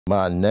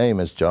My name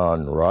is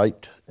John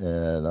Wright,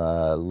 and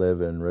I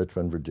live in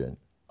Richmond, Virginia.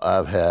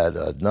 I've had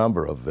a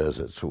number of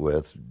visits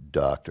with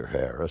Dr.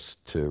 Harris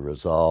to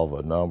resolve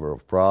a number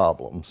of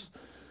problems.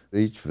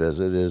 Each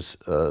visit is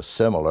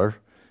similar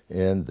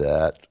in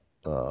that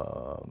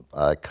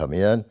I come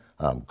in,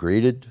 I'm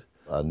greeted,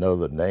 I know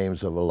the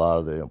names of a lot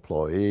of the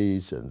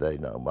employees, and they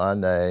know my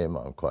name.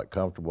 I'm quite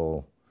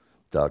comfortable.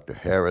 Dr.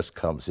 Harris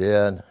comes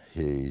in,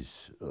 he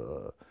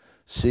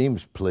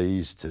seems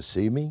pleased to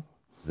see me,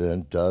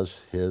 then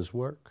does his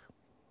work.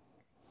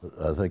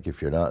 I think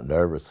if you're not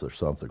nervous, there's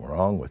something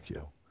wrong with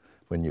you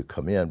when you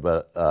come in,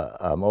 but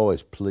I'm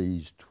always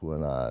pleased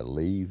when I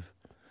leave.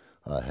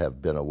 I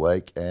have been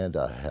awake and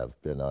I have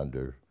been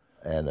under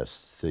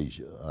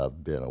anesthesia.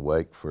 I've been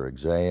awake for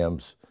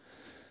exams,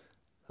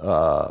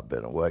 I've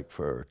been awake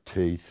for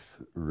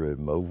teeth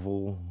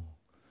removal,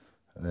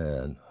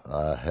 and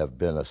I have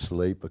been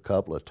asleep a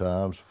couple of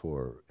times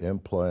for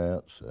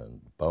implants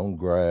and bone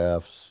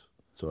grafts.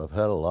 So I've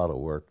had a lot of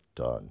work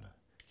done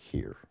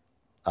here.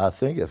 I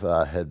think if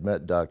I had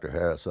met Dr.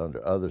 Harris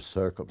under other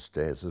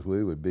circumstances,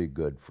 we would be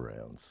good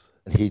friends.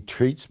 He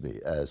treats me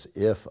as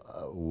if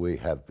we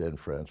have been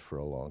friends for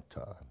a long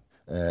time.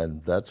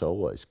 And that's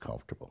always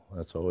comfortable.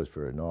 That's always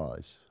very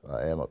nice.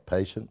 I am a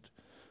patient,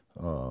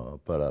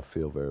 but I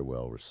feel very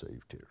well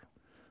received here.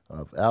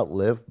 I've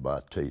outlived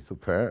my teeth,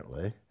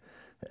 apparently,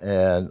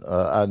 and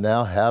I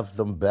now have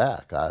them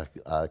back.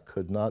 I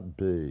could not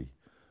be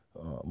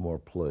more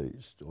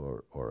pleased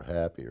or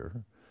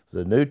happier.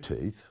 The new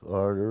teeth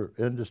are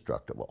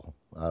indestructible.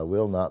 I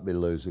will not be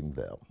losing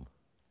them.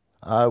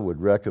 I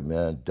would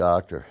recommend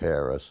Dr.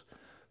 Harris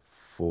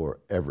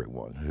for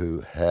everyone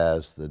who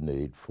has the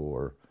need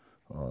for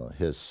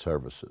his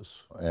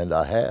services. And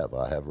I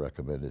have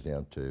recommended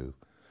him to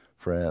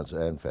friends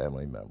and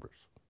family members.